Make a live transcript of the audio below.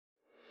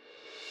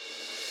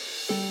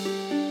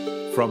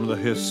from the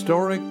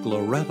historic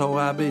Loretto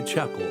Abbey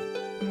Chapel,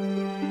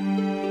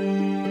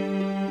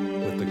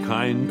 with the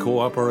kind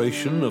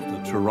cooperation of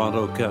the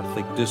Toronto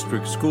Catholic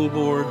District School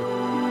Board,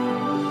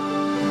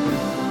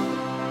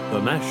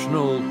 the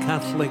National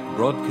Catholic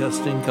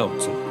Broadcasting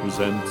Council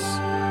presents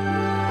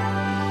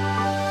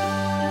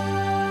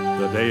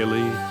the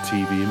Daily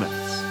TV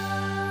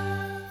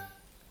Mass.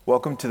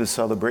 Welcome to the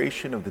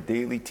celebration of the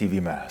Daily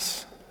TV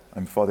Mass.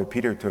 I'm Father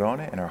Peter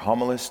Turrone, and our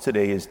homilist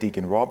today is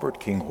Deacon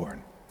Robert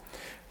Kinghorn.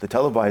 The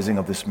televising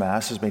of this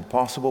Mass is made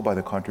possible by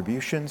the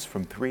contributions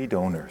from 3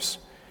 donors.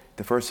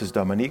 The first is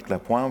Dominique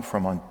Lapointe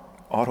from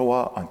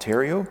Ottawa,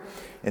 Ontario,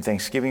 in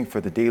thanksgiving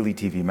for the Daily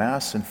TV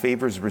Mass and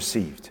favors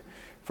received,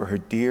 for her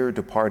dear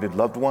departed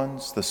loved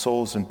ones, the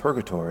souls in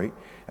purgatory,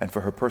 and for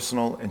her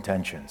personal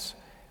intentions.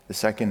 The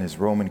second is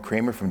Roman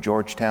Kramer from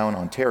Georgetown,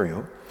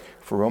 Ontario,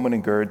 for Roman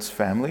and Gerd's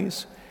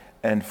families,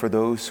 and for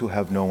those who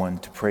have no one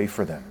to pray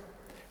for them.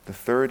 The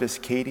third is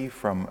Katie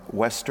from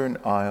Western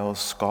Isles,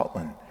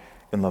 Scotland,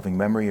 in loving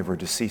memory of her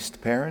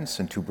deceased parents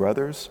and 2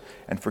 brothers,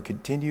 and for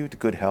continued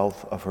good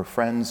health of her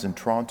friends in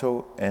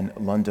Toronto and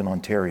London,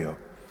 Ontario.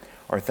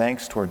 Our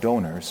thanks to our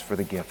donors for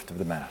the gift of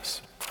the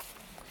Mass.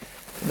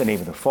 In the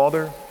name of the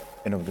Father,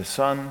 and of the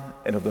Son,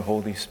 and of the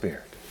Holy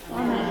Spirit.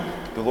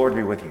 Amen. The Lord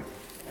be with you.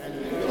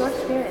 And your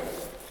spirit.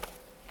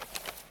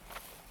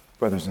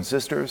 Brothers and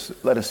sisters,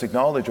 let us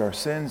acknowledge our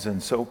sins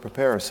and so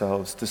prepare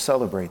ourselves to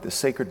celebrate the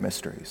sacred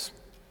mysteries.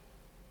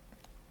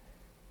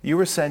 You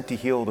were sent to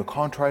heal the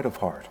contrite of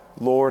heart.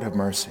 Lord, have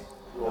mercy.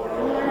 Lord,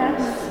 have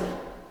mercy.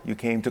 You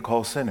came to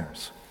call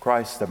sinners.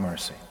 Christ, have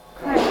mercy.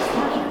 Christ,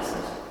 have mercy.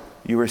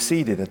 You were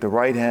seated at the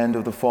right hand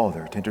of the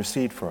Father to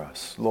intercede for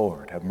us.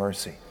 Lord, have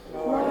mercy.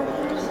 Lord,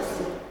 have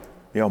mercy.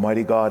 May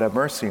Almighty God have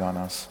mercy on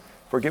us,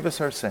 forgive us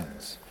our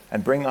sins,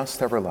 and bring us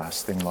to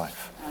everlasting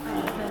life.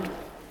 Amen.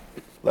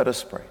 Let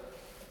us pray.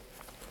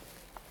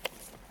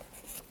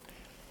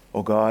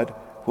 O God,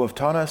 who have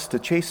taught us to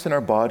chasten our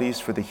bodies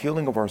for the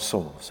healing of our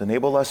souls,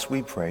 enable us,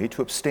 we pray,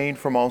 to abstain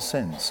from all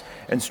sins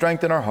and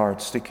strengthen our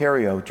hearts to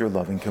carry out your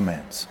loving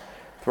commands.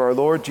 Through our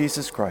Lord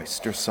Jesus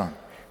Christ, your Son,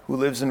 who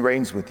lives and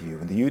reigns with you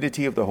in the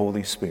unity of the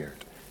Holy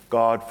Spirit,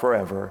 God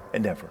forever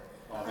and ever.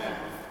 Amen.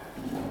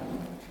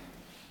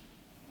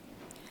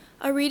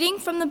 A reading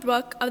from the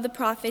book of the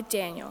prophet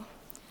Daniel.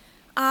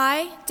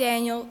 I,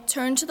 Daniel,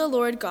 turned to the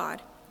Lord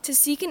God to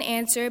seek an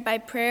answer by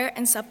prayer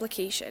and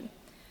supplication,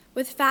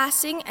 with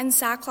fasting and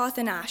sackcloth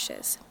and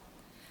ashes.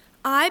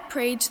 I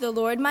prayed to the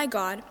Lord my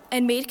God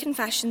and made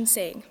confession,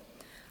 saying,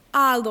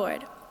 Ah,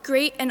 Lord,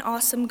 great and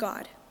awesome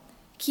God,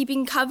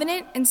 keeping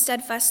covenant and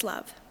steadfast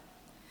love,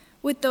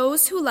 with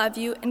those who love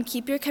you and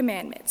keep your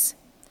commandments.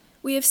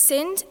 We have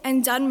sinned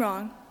and done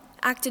wrong,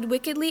 acted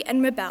wickedly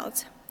and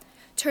rebelled,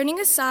 turning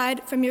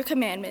aside from your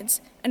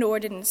commandments and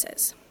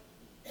ordinances.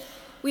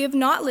 We have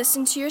not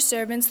listened to your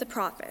servants, the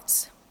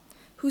prophets,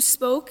 who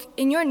spoke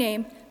in your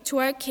name to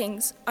our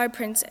kings, our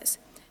princes,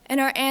 and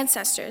our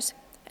ancestors,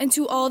 and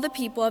to all the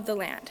people of the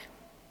land.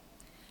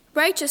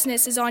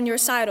 Righteousness is on your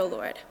side, O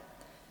Lord,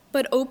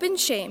 but open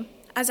shame,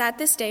 as at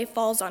this day,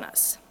 falls on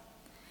us.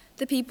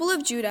 The people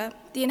of Judah,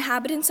 the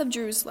inhabitants of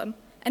Jerusalem,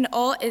 and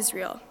all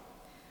Israel,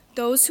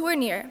 those who are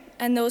near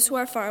and those who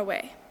are far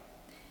away,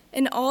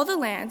 in all the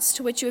lands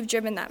to which you have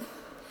driven them,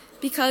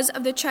 because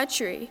of the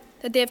treachery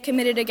that they have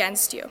committed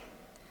against you.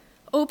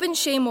 Open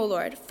shame, O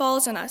Lord,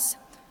 falls on us,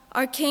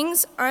 our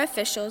kings, our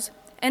officials,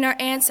 and our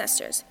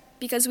ancestors,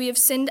 because we have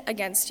sinned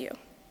against you.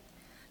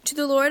 To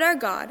the Lord our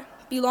God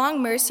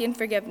belong mercy and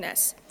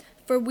forgiveness,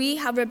 for we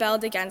have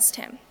rebelled against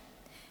him,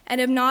 and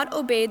have not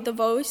obeyed the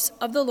voice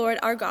of the Lord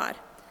our God,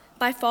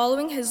 by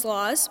following his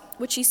laws,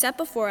 which he set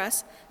before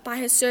us by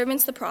his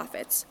servants the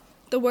prophets.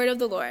 The word of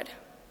the Lord.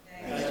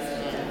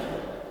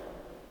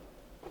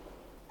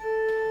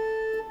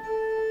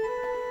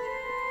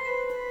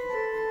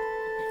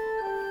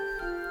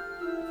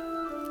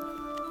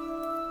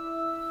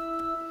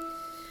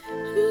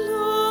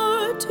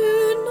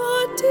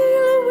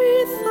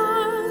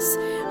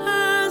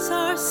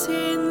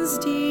 Sins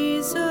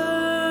deserve.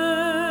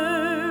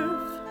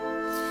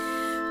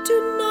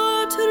 Do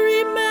not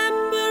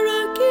remember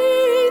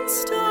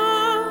against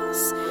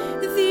us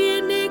the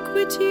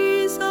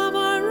iniquities of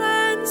our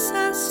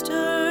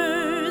ancestors.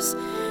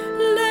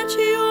 Let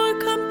your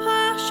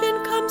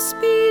compassion come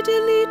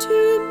speedily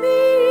to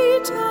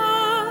meet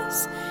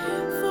us,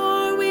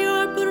 for we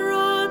are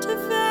brought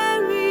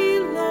very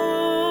low.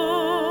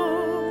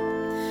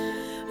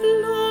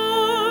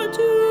 Lord,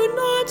 do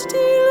not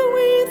deal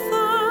with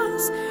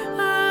us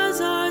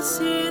as our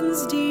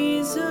sins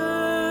deserve.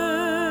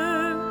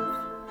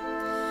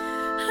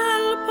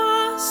 Help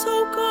us,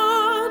 O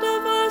God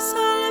of our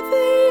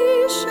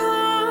salvation,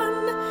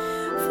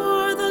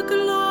 for the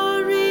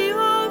glory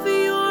of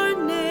your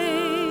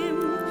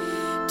name.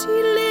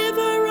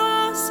 Deliver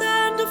us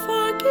and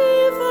forgive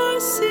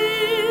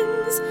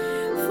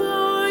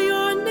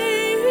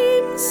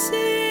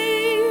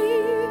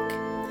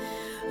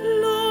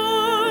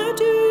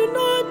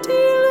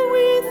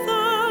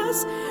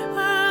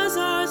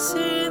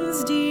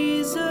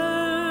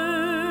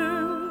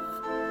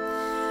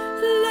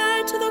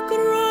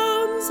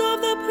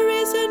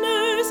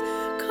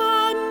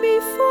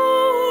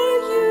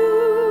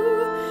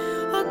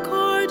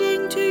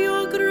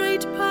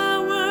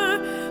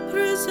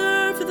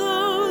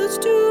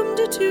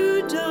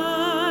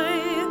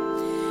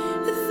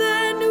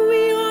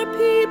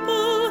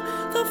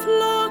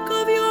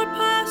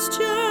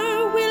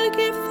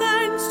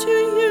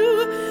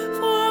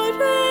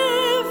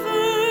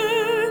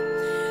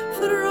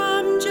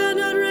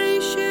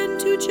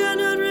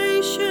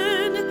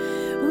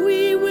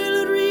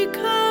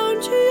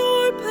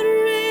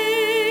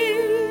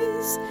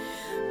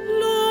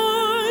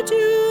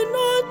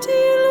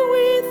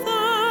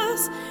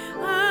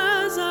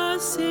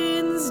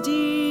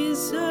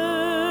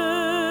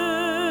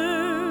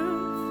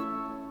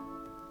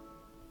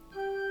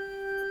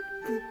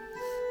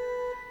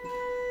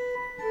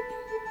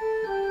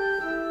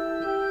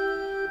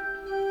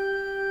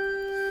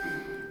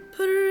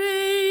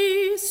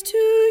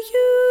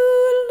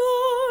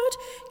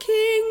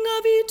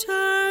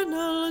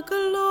eternal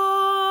glory.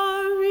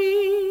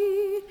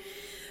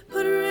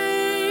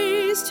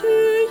 Praise to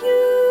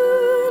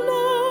you,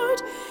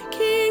 Lord,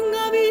 King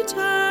of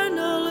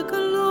eternal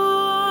glory.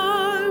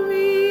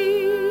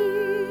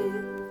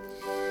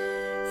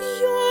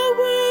 Your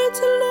words,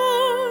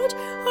 Lord,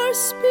 are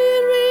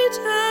spirit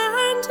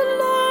and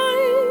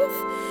life.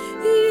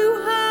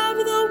 You have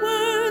the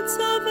words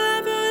of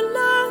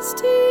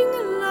everlasting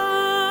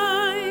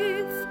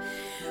life.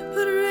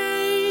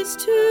 Praise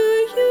to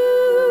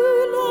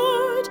you,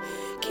 Lord,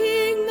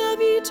 King of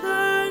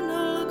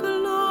eternal glory.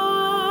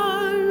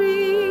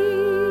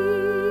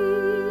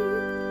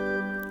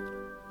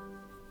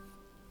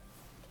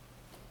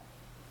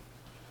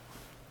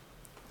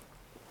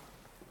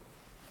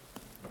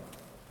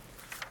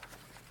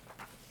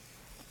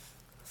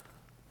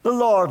 The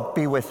Lord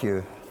be with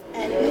you.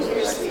 And with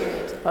your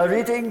spirit. A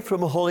reading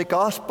from the Holy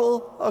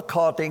Gospel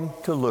according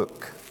to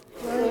Luke.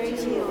 Glory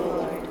to you,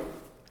 Lord.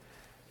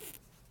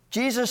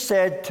 Jesus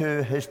said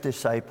to his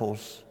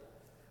disciples,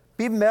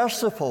 "Be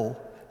merciful,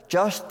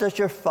 just as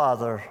your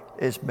Father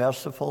is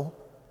merciful.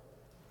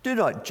 Do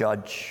not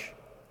judge,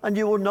 and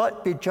you will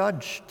not be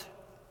judged.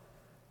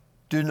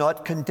 Do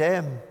not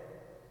condemn,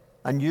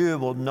 and you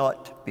will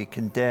not be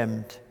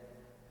condemned.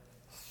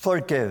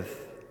 Forgive,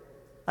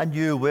 and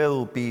you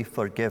will be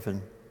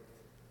forgiven.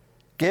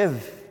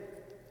 Give,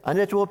 and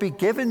it will be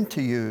given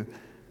to you,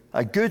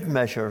 a good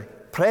measure,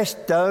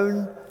 pressed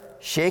down,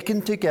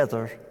 shaken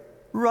together,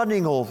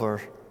 running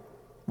over,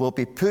 will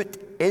be put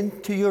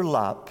into your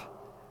lap.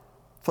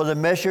 For the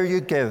measure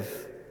you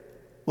give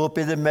will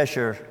be the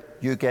measure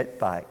you get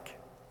back."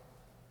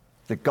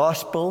 The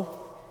Gospel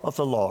of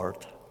the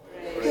Lord.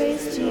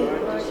 Praise to you,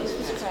 Lord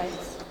Jesus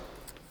Christ.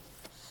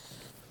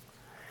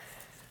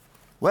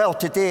 Well,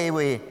 today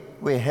we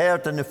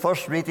heard in the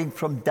first reading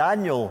from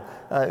Daniel,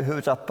 who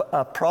was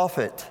a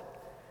prophet.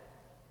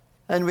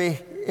 And we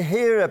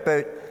hear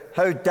about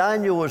how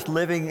Daniel was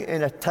living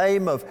in a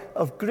time of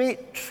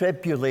great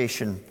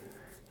tribulation,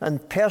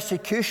 and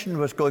persecution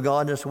was going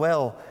on as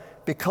well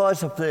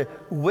because of the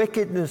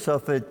wickedness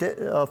of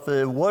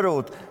the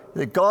world.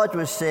 That God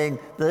was saying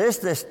there is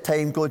this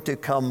time going to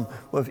come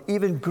with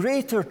even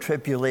greater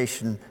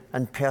tribulation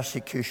and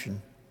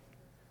persecution.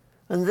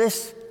 And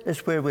this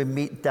is where we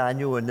meet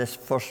Daniel in this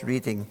first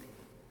reading.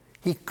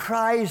 He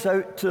cries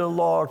out to the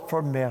Lord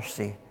for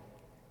mercy.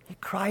 He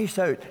cries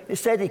out. It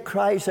said he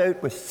cries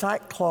out with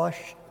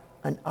sackcloth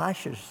and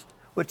ashes,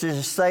 which is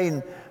a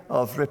sign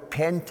of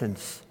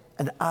repentance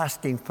and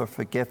asking for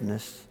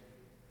forgiveness.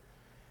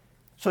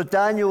 So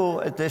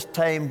Daniel, at this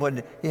time,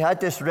 when he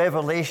had this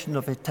revelation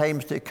of the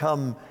times to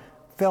come,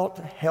 felt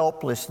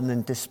helpless and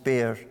in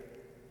despair.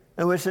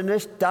 And it was in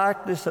this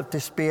darkness of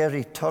despair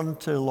he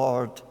turned to the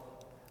Lord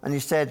and he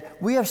said,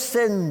 "We have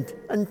sinned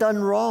and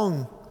done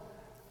wrong."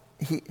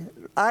 He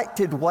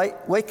acted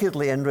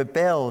wickedly and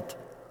rebelled.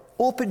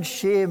 Open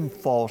shame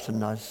falls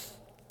on us.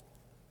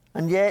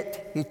 And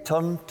yet he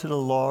turned to the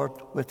Lord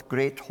with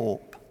great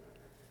hope.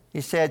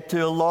 He said, "To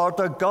the Lord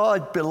our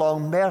God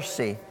belong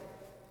mercy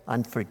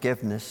and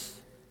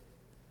forgiveness."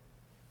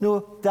 No,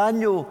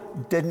 Daniel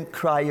didn't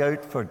cry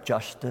out for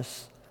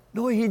justice.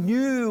 No, he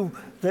knew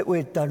that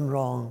we'd done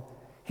wrong.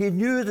 He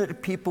knew that the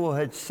people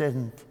had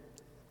sinned.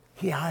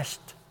 He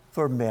asked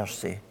for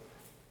mercy.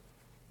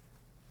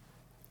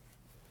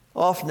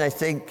 Often I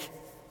think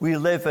we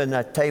live in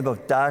a time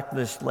of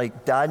darkness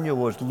like Daniel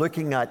was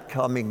looking at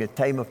coming, a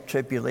time of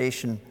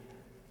tribulation.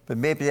 But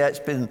maybe that's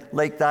been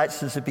like that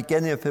since the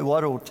beginning of the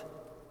world.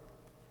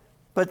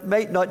 But it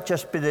might not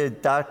just be the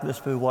darkness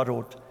of the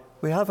world.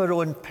 We have our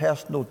own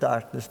personal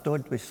darkness,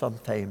 don't we,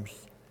 sometimes?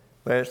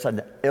 Where it's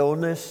an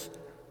illness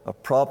or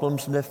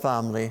problems in the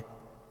family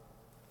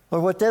or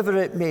whatever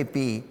it may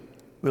be.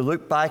 We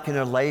look back in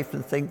our life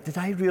and think, did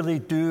I really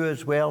do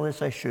as well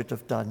as I should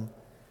have done?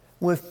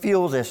 We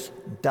feel this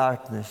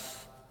darkness.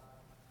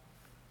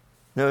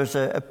 There was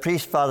a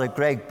priest, Father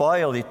Greg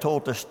Boyle. He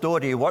told a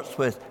story. He works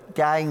with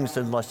gangs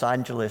in Los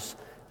Angeles.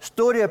 A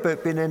story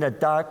about being in a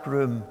dark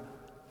room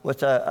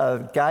with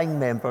a gang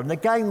member. And the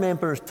gang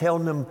member was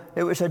telling him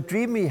it was a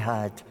dream he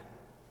had.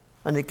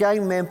 And the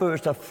gang member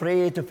was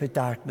afraid of the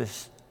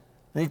darkness.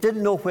 And he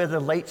didn't know where the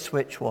light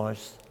switch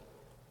was.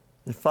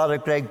 And Father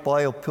Greg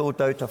Boyle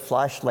pulled out a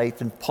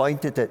flashlight and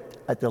pointed it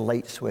at the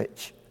light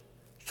switch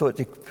so that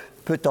he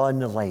put on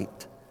the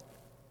light.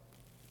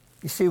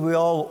 You see, we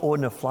all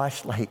own a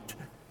flashlight.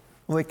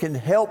 And we can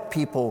help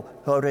people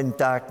who are in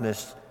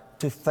darkness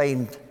to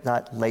find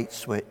that light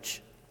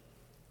switch.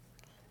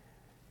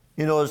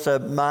 You know, there's a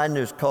man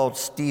who's called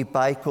Steve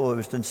Biko, who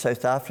was in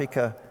South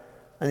Africa,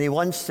 and he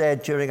once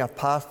said during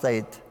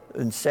apartheid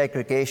and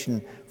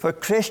segregation, "For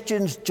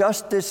Christians,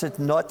 justice is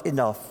not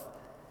enough.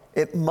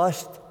 It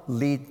must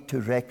lead to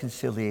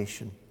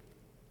reconciliation,"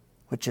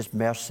 which is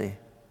mercy.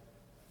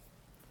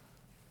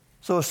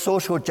 So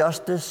social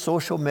justice,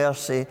 social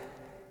mercy,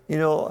 you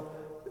know,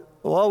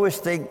 we always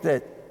think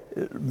that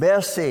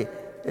mercy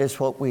is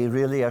what we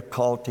really are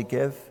called to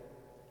give.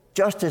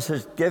 Justice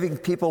is giving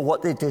people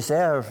what they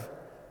deserve.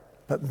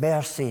 But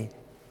mercy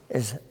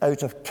is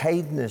out of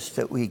kindness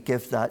that we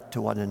give that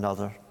to one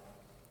another.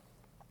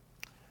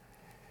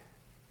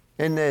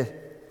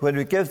 When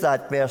we give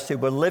that mercy,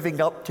 we're living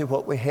up to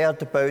what we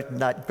heard about in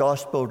that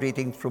gospel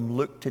reading from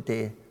Luke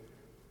today.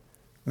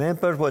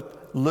 Remember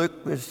what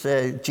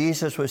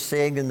Jesus was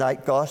saying in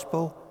that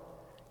gospel?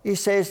 He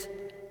says,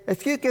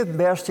 if you give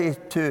mercy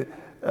to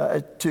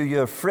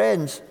your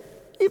friends,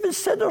 even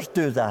sinners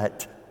do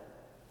that.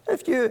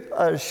 If you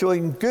are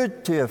showing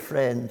good to your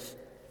friends,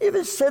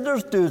 even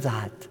sinners do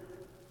that.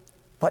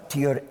 But to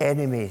your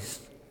enemies,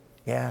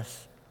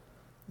 yes,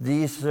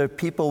 these are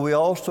people we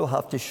also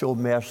have to show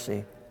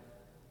mercy.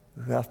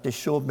 We have to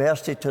show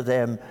mercy to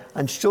them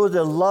and show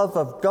the love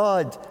of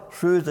God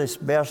through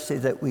this mercy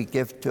that we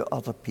give to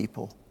other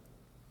people.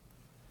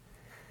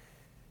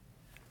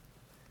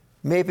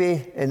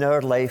 Maybe in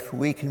our life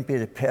we can be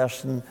the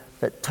person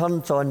that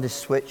turns on the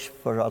switch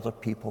for other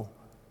people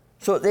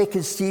so that they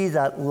can see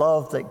that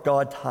love that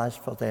God has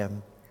for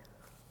them.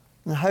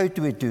 And how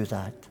do we do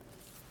that?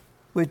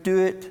 We do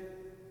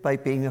it by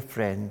being a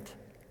friend.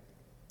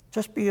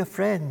 Just being a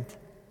friend.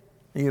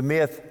 You may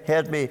have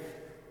heard me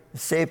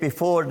say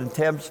before, in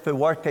terms of the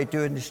work I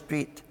do in the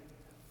street,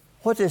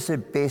 what is the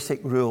basic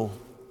rule?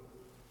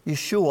 You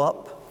show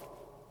up,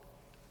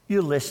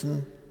 you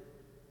listen,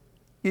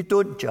 you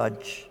don't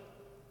judge,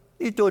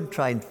 you don't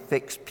try and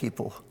fix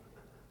people.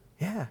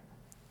 Yeah,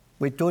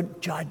 we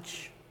don't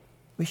judge.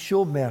 We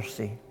show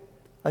mercy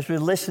as we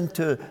listen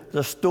to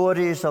the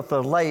stories of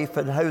their life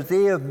and how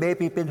they have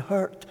maybe been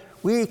hurt.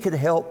 We can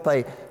help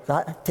by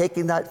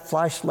taking that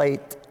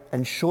flashlight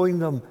and showing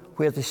them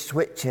where the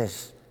switch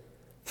is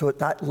so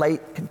that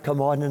light can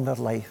come on in their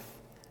life.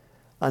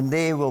 And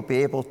they will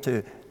be able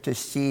to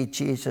see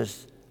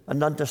Jesus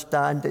and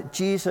understand that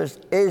Jesus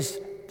is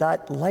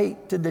that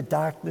light in the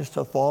darkness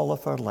of all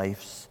of our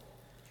lives.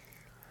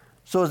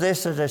 So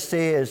this, as I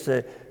say, is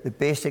the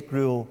basic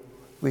rule.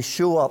 We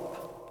show up.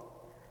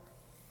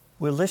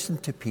 We listen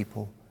to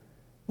people.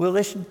 We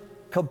listen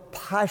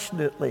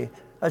compassionately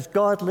as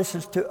God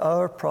listens to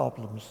our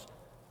problems,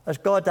 as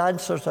God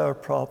answers our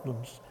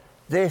problems.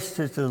 This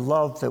is the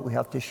love that we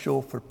have to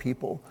show for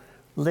people,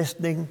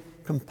 listening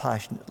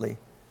compassionately.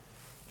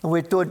 And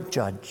we don't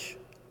judge.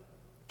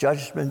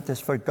 Judgment is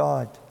for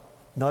God,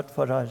 not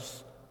for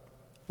us.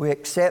 We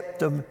accept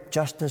them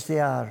just as they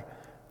are,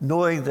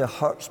 knowing the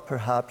hurts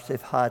perhaps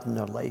they've had in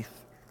their life.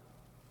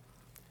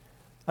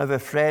 I have a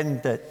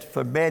friend that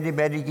for many,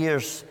 many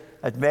years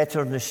I'd met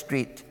her on the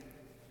street.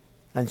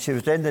 And she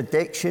was in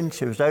addiction,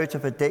 she was out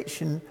of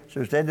addiction, she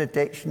was in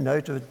addiction,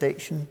 out of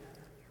addiction.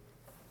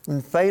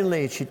 And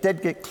finally, she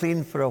did get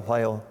clean for a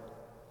while.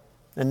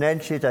 And then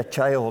she had a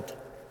child.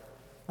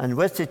 And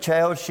with the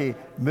child, she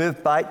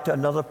moved back to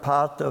another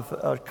part of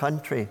our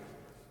country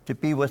to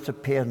be with the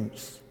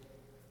parents.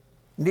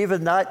 And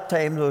even that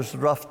time, there was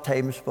rough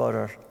times for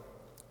her.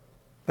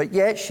 But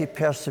yet she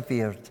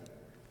persevered.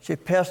 She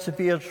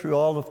persevered through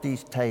all of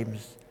these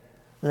times.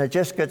 And I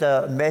just got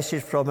a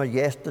message from her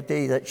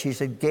yesterday that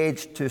she's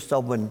engaged to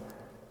someone.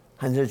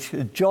 And there's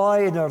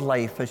joy in her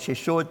life as she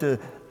showed the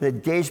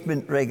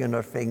engagement ring on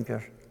her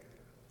finger.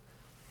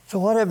 So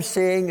what I'm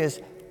saying is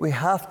we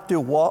have to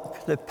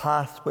walk the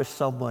path with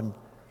someone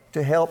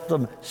to help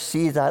them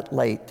see that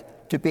light,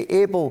 to be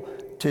able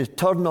to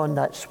turn on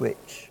that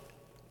switch.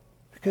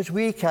 Because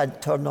we can't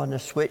turn on a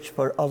switch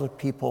for other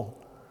people.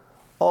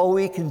 All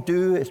we can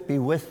do is be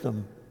with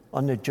them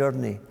on the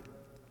journey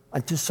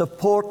and to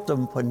support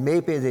them when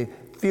maybe they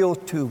feel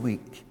too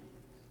weak.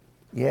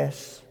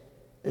 Yes,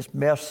 it's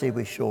mercy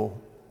we show,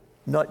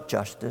 not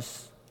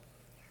justice.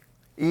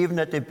 Even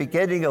at the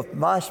beginning of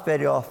Mass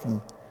very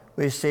often,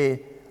 we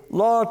say,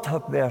 Lord,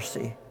 have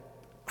mercy.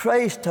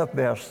 Christ, have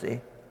mercy.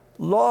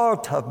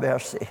 Lord, have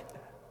mercy.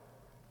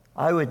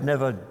 I would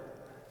never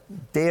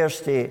dare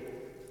say,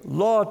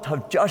 Lord,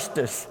 have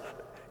justice.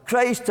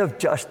 Christ, have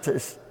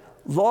justice.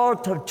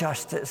 Lord, have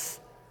justice.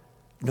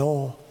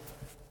 No,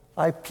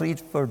 I plead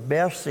for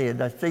mercy,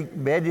 and I think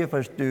many of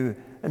us do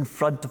in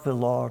front of the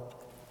Lord.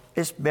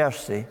 It's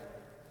mercy.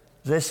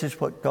 This is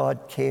what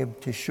God came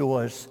to show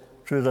us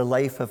through the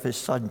life of his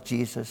Son,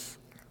 Jesus.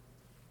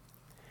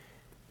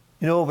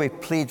 You know, we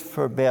plead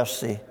for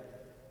mercy.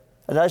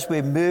 And as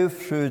we move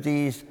through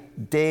these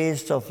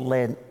days of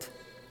Lent,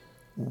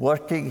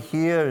 working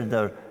here in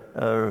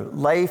our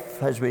life,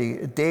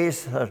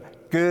 days are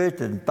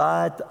good and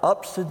bad,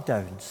 ups and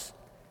downs,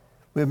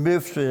 we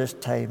move through this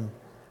time.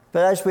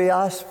 But as we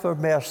ask for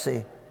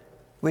mercy,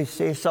 we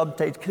say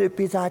sometimes, can it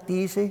be that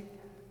easy?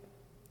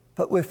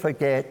 But we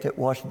forget it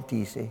wasn't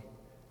easy.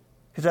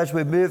 Because as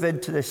we move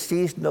into the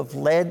season of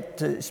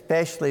Lent,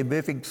 especially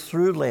moving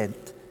through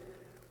Lent,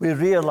 we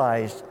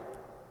realize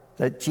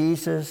that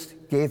Jesus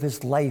gave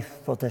his life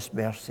for this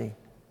mercy.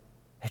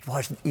 It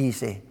wasn't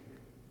easy,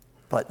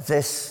 but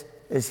this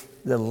is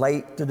the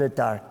light in the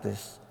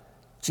darkness.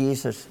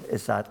 Jesus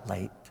is that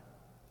light.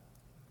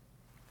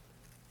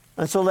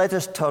 And so let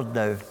us turn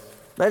now.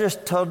 Let us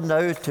turn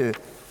now to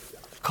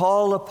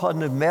call upon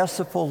the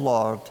merciful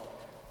Lord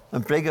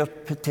and bring our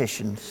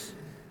petitions.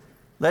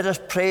 Let us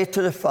pray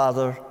to the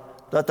Father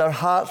that our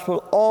hearts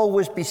will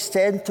always be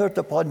centered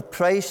upon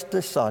Christ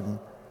the Son,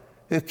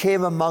 who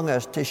came among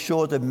us to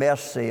show the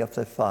mercy of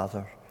the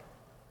Father.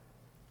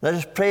 Let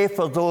us pray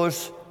for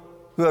those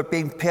who are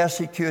being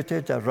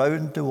persecuted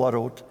around the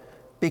world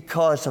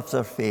because of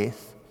their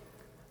faith,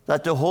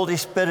 that the Holy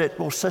Spirit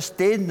will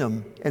sustain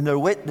them in their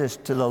witness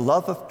to the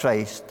love of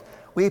Christ.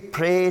 We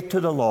pray to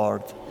the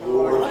Lord.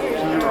 Lord,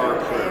 hear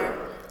our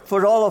prayer.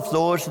 For all of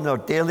those in our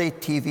daily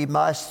TV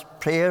Mass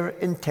prayer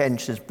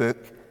intentions book,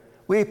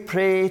 we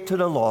pray to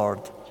the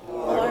Lord.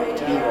 Lord,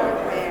 hear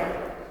our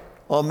prayer.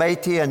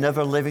 Almighty and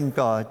ever-living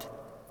God,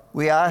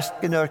 we ask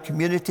in our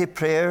community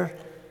prayer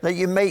that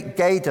you might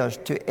guide us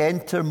to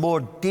enter more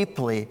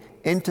deeply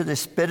into the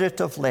spirit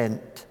of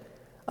Lent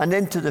and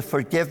into the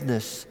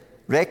forgiveness,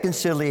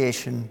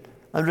 reconciliation,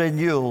 and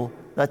renewal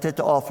that it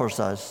offers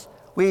us.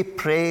 We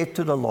pray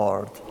to the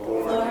Lord.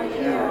 Lord,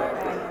 hear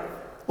our prayer.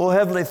 O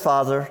Heavenly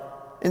Father,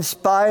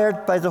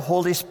 inspired by the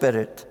Holy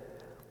Spirit,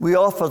 we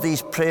offer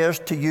these prayers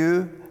to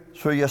you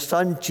through your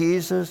Son,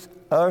 Jesus,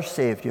 our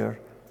Savior.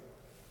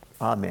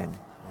 Amen.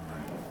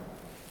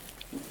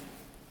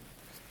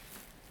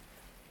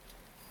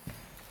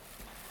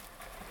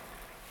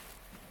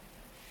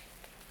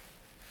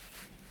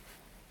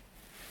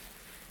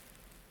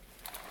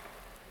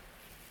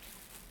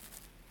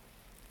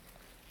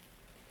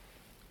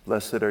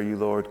 Blessed are you,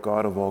 Lord,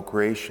 God of all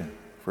creation,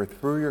 for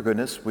through your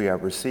goodness we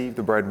have received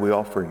the bread we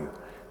offer you,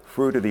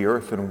 fruit of the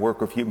earth and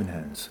work of human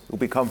hands, who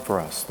become for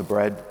us the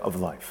bread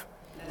of life.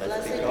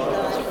 Blessed be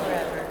God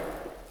forever.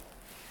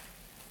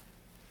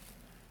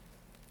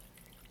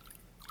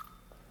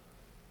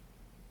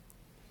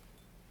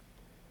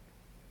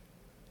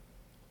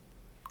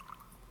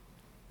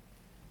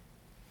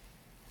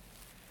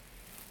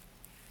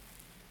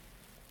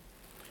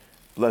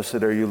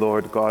 Blessed are you,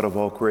 Lord, God of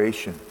all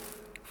creation,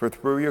 for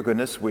through your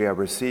goodness we have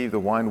received the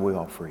wine we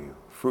offer you,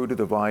 fruit of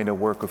the vine and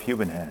work of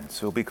human hands,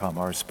 who will become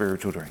our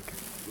spiritual drink.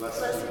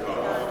 Blessed be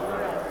God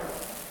forever.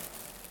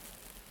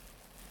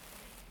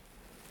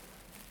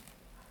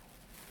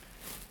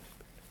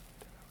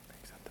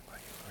 Accepted by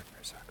you, Lord,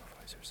 your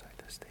sacrifice, your sight,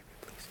 this day be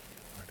pleasing to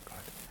you, Lord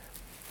God.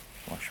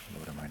 Wash me,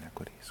 Lord, of my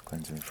iniquities,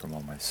 cleanse me from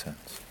all my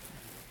sins.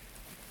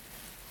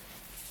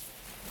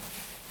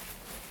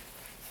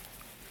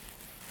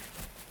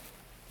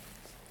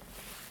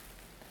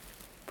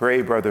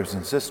 Pray, brothers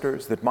and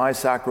sisters, that my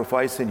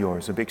sacrifice and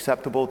yours will be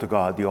acceptable to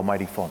God, the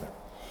Almighty Father.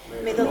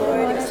 May the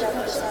Lord accept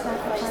the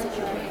sacrifice at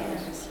your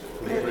hands,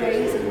 for the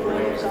praise and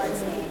glory of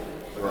God's name,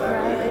 forever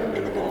and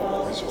in the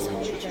knowledge of his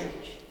holy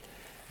church.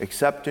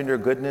 Accept in your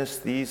goodness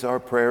these our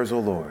prayers, O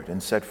Lord,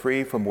 and set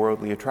free from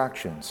worldly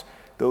attractions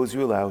those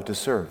you allow to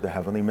serve the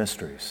heavenly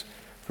mysteries.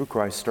 Through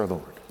Christ our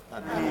Lord.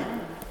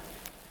 Amen.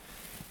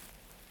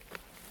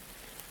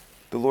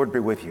 The Lord be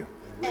with you.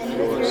 And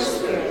with your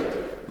spirit,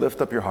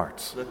 Lift up your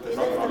hearts. lift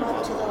them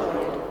up to the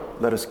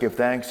Lord. Let us give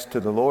thanks to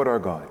the Lord our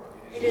God.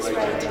 It is right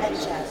and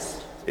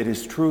just. It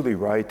is truly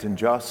right and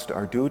just,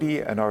 our duty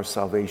and our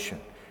salvation,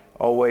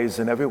 always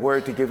and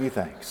everywhere to give you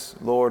thanks,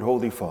 Lord,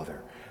 Holy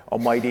Father,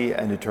 Almighty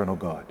and eternal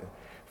God.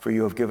 For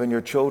you have given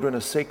your children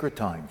a sacred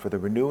time for the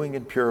renewing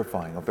and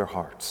purifying of their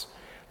hearts,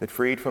 that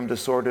freed from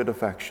disordered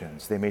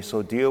affections, they may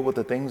so deal with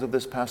the things of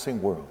this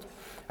passing world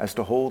as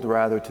to hold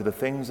rather to the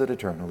things that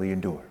eternally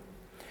endure.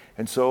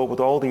 And so, with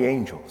all the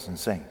angels and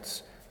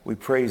saints, we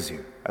praise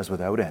you, as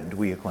without end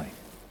we acclaim.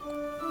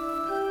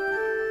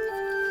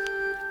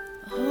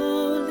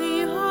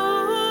 Holy,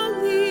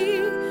 holy,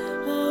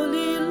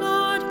 holy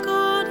Lord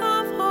God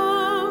of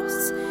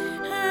hosts,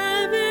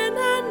 heaven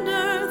and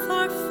earth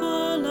are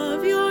full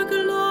of your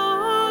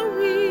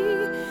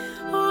glory.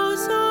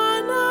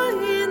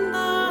 Hosanna in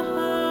the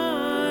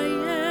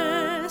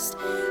highest.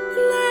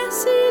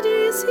 Blessed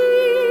is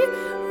he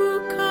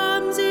who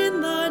comes in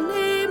the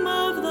name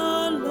of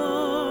the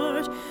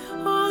Lord.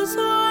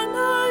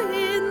 Hosanna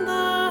in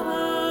the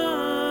highest.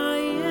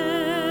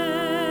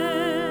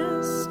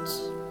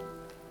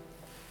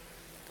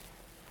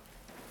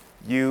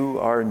 You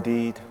are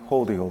indeed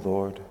holy, O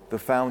Lord, the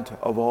fount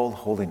of all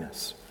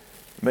holiness.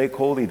 Make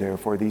holy,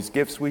 therefore, these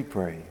gifts, we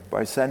pray,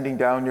 by sending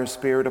down your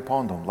Spirit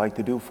upon them like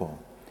the dewfall,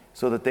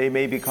 so that they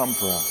may become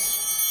for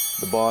us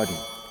the body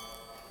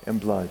and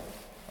blood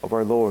of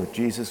our Lord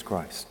Jesus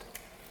Christ.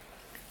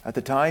 At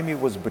the time he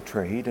was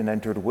betrayed and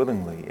entered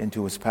willingly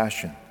into his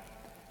passion,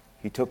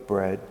 he took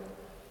bread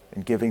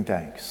and, giving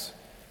thanks,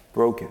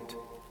 broke it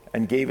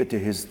and gave it to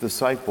his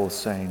disciples,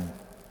 saying,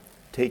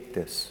 "Take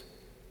this,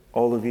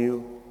 all of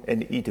you,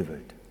 and eat of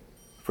it,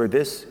 for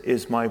this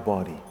is my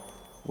body,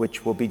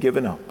 which will be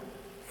given up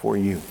for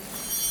you."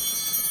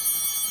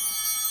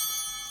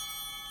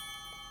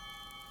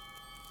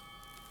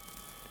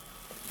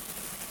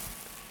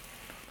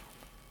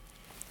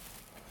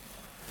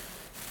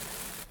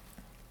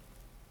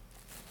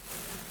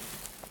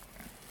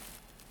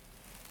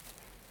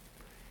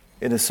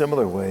 In a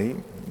similar way,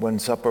 when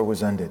supper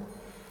was ended,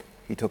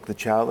 he took the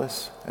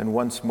chalice, and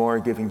once more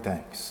giving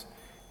thanks,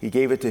 he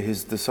gave it to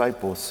his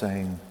disciples,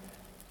 saying,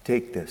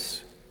 "Take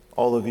this,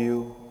 all of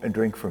you, and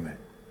drink from it.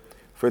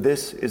 For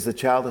this is the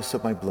chalice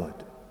of my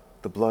blood,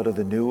 the blood of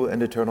the new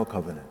and eternal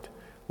covenant,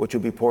 which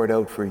will be poured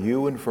out for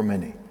you and for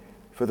many,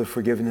 for the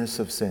forgiveness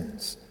of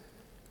sins.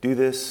 Do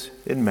this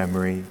in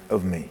memory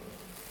of me.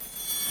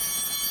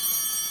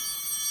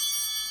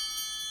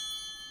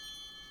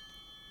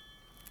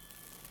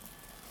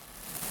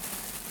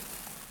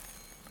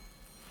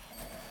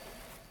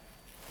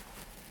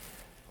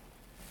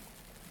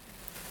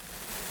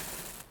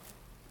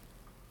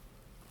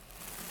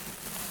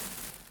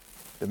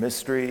 The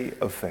mystery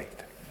of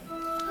faith.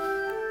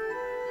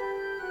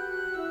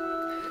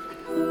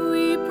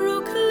 We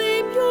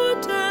proclaim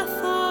your death,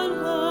 O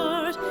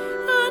Lord,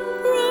 and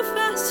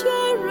profess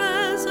your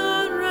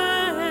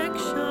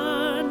resurrection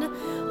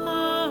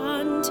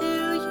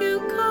until you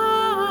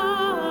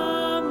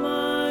come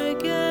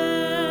again.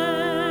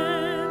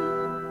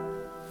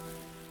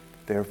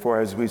 Therefore,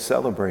 as we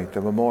celebrate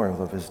the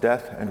memorial of his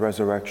death and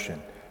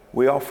resurrection,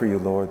 we offer you,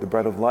 Lord, the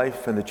bread of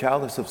life and the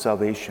chalice of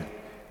salvation,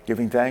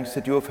 giving thanks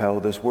that you have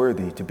held us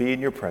worthy to be in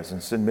your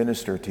presence and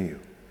minister to you.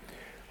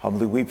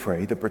 Humbly we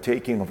pray that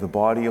partaking of the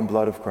body and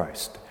blood of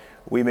Christ,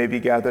 we may be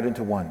gathered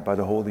into one by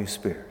the Holy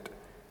Spirit.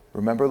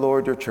 Remember,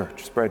 Lord, your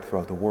church spread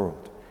throughout the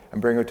world,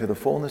 and bring her to the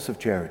fullness of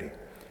charity,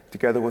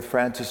 together with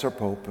Francis our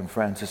Pope and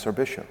Francis our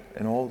Bishop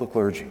and all the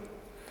clergy.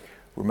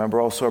 Remember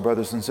also our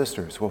brothers and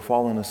sisters who have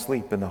fallen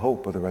asleep in the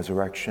hope of the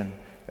resurrection,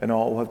 and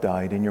all who have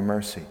died in your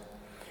mercy.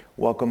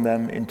 Welcome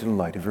them into the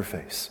light of your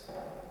face.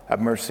 Have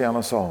mercy on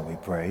us all, we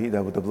pray,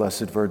 that with the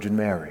Blessed Virgin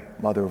Mary,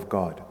 Mother of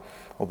God,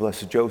 O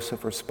blessed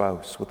Joseph, her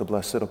spouse, with the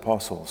blessed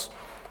apostles,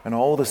 and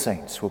all the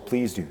saints who have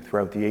pleased you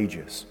throughout the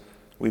ages,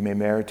 we may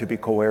merit to be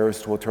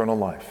co-heirs to eternal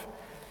life,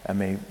 and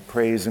may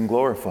praise and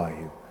glorify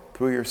you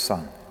through your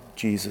Son,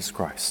 Jesus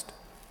Christ.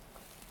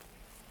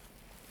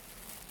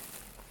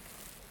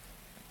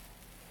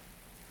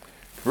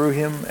 Through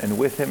him, and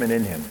with him, and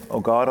in him, O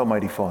God,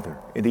 Almighty Father,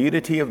 in the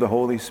unity of the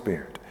Holy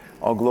Spirit,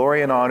 all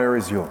glory and honor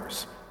is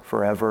yours,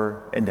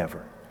 forever and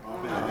ever.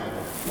 Amen.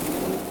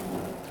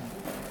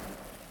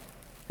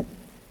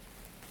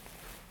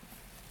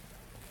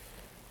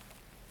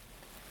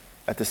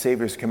 At the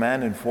Savior's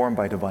command, informed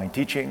by divine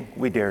teaching,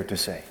 we dare to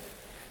say,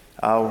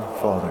 Our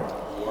Father,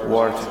 who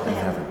art in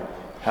heaven,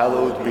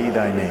 hallowed be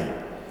thy name.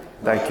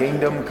 Thy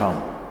kingdom come,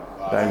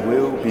 thy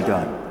will be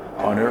done,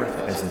 on earth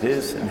as it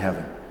is in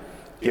heaven.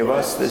 Give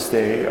us this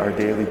day our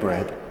daily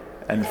bread,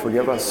 and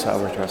forgive us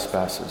our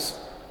trespasses,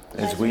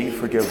 as we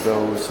forgive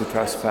those who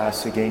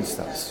trespass against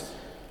us.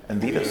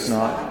 And lead us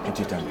not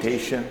into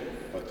temptation,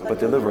 but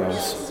deliver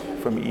us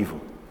from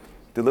evil.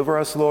 Deliver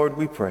us, Lord,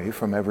 we pray,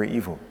 from every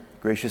evil.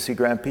 Graciously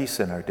grant peace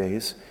in our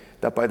days,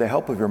 that by the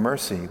help of your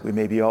mercy we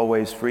may be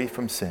always free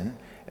from sin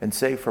and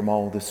safe from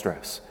all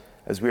distress,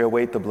 as we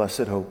await the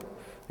blessed hope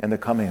and the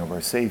coming of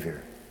our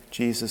Savior,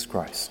 Jesus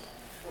Christ.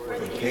 For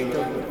the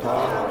kingdom, the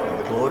power, and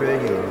the glory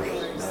are yours.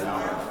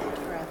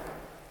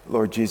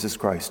 Lord Jesus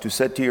Christ, who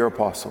said to your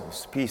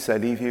apostles, Peace I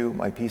leave you,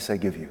 my peace I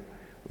give you.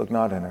 Look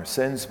not on our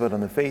sins, but on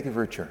the faith of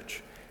your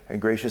church,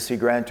 and graciously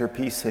grant her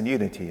peace and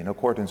unity in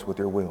accordance with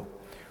your will,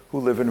 who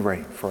live and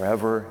reign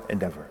forever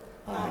and ever.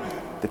 Amen.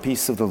 The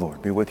peace of the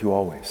Lord be with you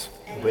always.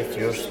 And with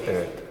your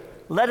spirit.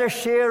 Let us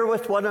share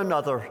with one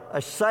another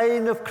a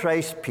sign of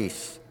Christ's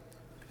peace.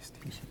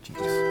 Peace of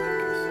Jesus.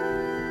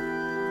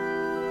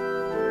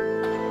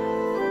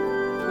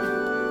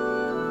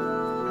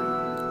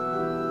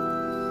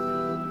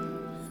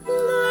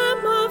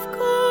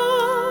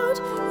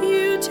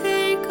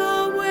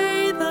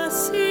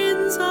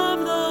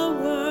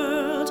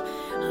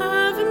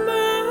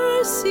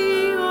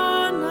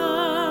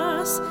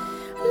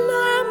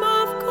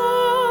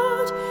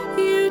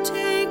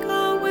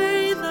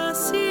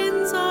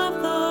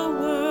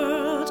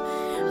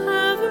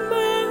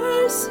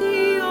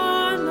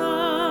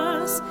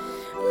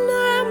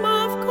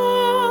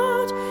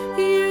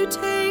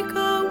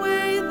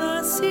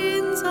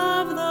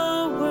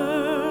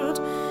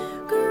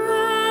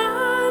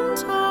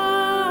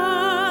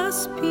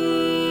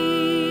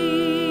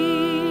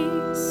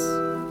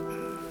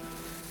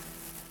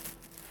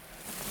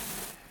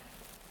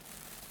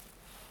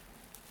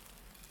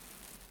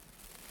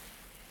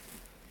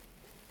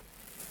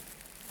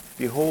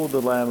 Behold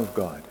the Lamb of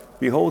God.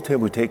 Behold him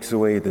who takes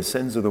away the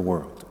sins of the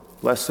world.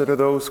 Blessed are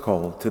those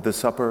called to the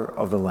supper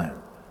of the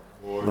Lamb.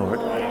 Lord,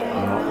 I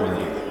am not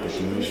worthy that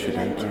you should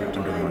enter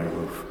under my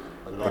roof,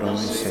 but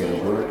only say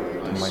the word,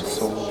 and my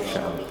soul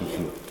shall be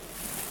healed.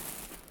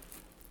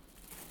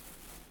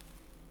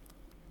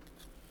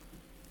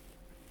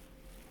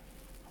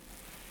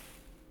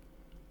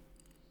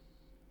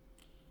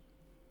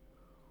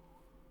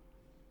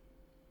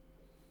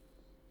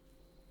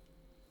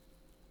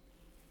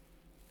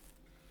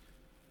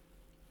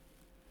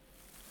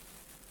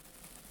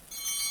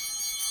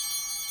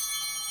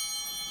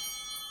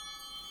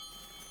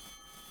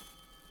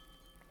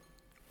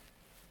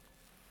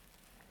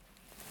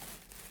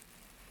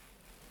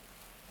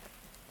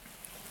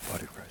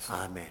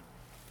 Amen.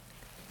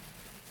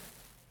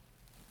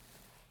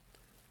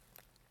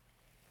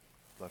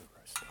 Blood of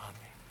Christ.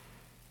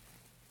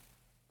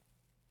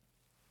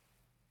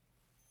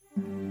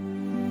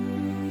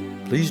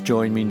 Amen. Please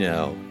join me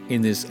now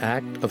in this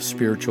act of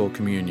spiritual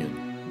communion.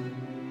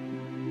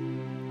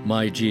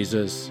 My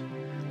Jesus,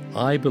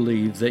 I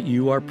believe that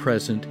you are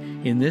present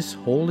in this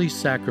holy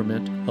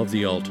sacrament of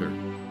the altar.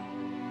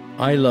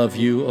 I love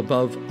you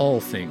above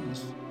all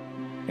things,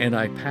 and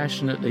I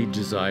passionately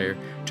desire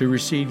to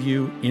receive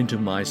you into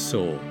my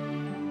soul.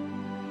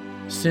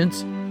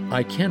 Since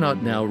I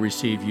cannot now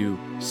receive you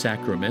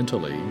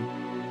sacramentally,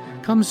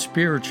 come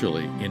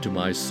spiritually into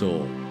my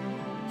soul,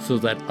 so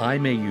that I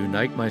may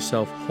unite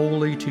myself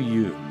wholly to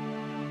you,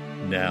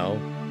 now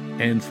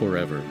and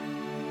forever.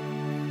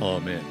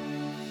 Amen.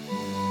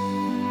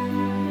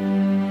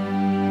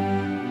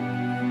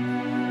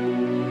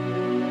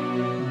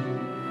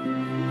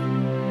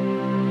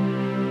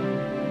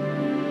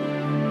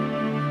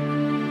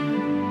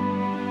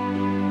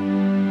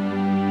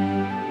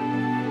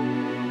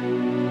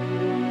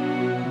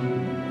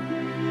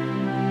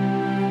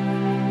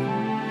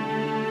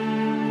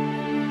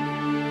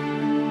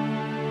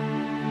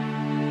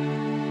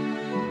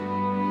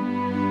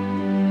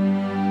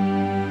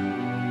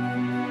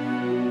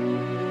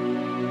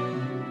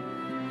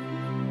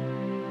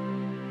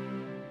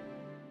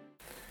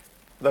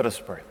 Let us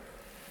pray.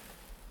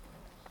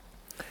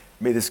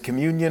 May this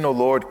communion, O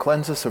Lord,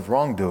 cleanse us of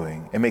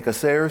wrongdoing and make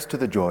us heirs to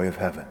the joy of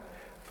heaven.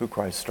 Through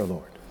Christ our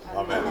Lord.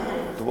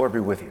 Amen. The Lord be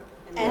with you.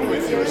 And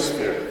with your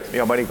spirit. May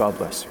Almighty God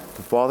bless you,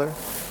 the Father,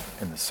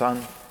 and the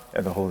Son,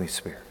 and the Holy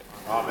Spirit.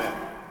 Amen.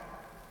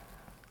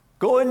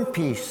 Go in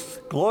peace,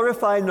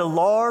 glorifying the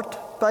Lord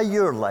by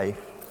your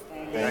life.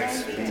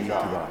 Thanks be to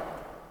God.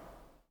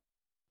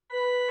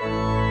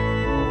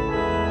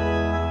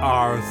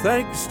 Our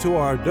thanks to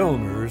our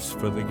donors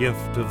for the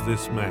gift of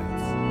this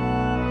Mass.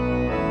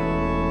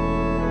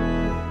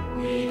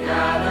 We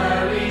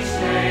gather each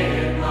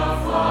day in the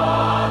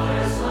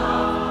Father's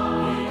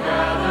love. We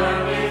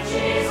gather with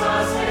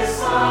Jesus, his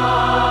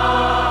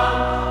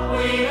Son.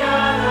 We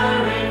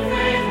gather in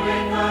faith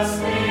with the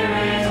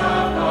Spirit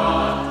of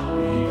God.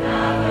 We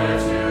gather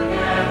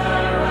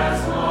together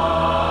as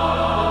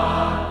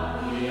one.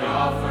 We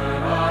offer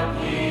our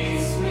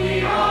peace, we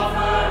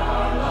offer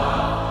our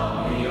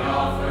love, we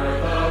offer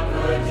the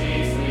good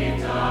deeds we've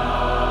done.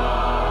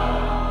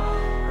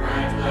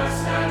 Grant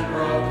blessed and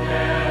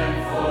broken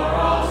for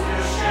all to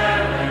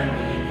share when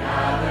we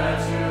gather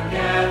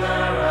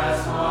together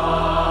as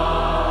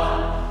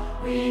one.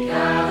 We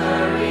gather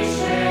each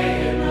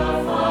day in the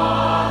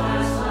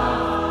Father's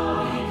love.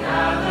 We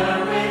gather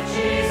with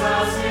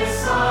Jesus, his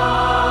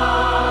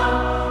Son.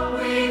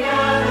 We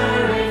gather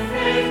in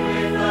faith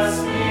with the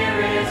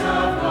Spirit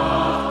of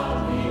God.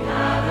 We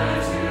gather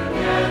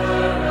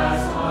together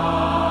as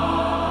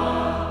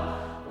one.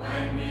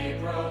 When we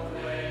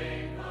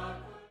proclaim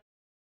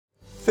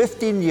the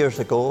 15 years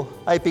ago,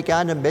 I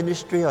began a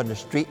ministry on the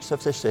streets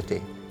of the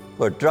city,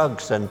 where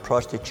drugs and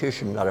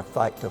prostitution are a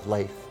fact of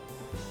life.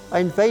 I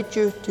invite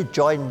you to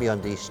join me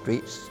on these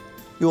streets.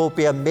 You will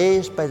be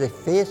amazed by the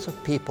faith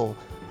of people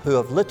who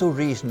have little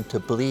reason to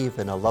believe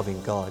in a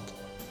loving God.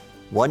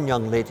 One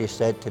young lady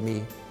said to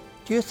me,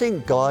 "Do you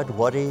think God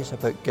worries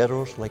about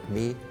girls like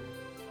me?"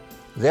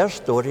 Their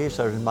stories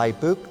are in my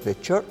book, The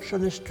Church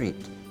on the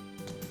Street,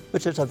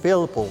 which is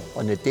available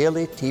on the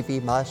Daily TV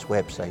Mass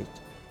website.